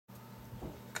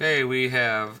Okay, we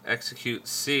have execute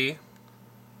C,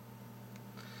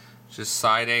 which is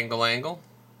side angle.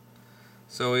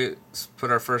 So we put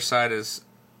our first side as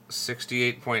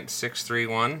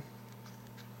 68.631.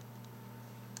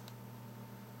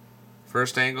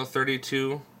 First angle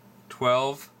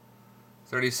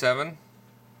 32.12.37.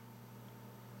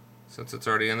 Since it's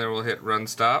already in there, we'll hit run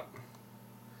stop.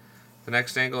 The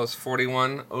next angle is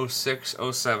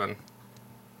 41.06.07.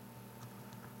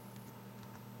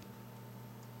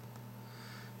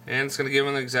 And it's going to give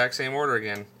them the exact same order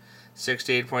again.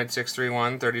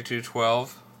 68.631,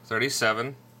 32.12,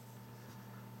 37.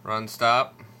 Run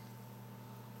stop.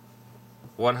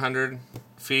 100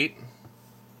 feet.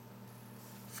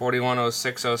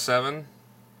 41.06.07.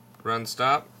 Run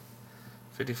stop.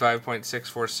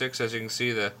 55.646. As you can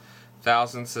see, the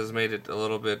thousandths has made it a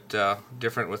little bit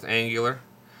different with angular.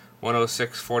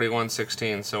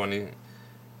 106.41.16. So when you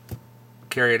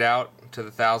carry it out to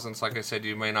the thousandths, like I said,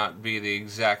 you may not be the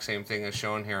exact same thing as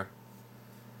shown here.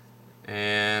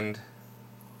 And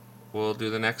we'll do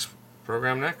the next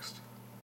program next.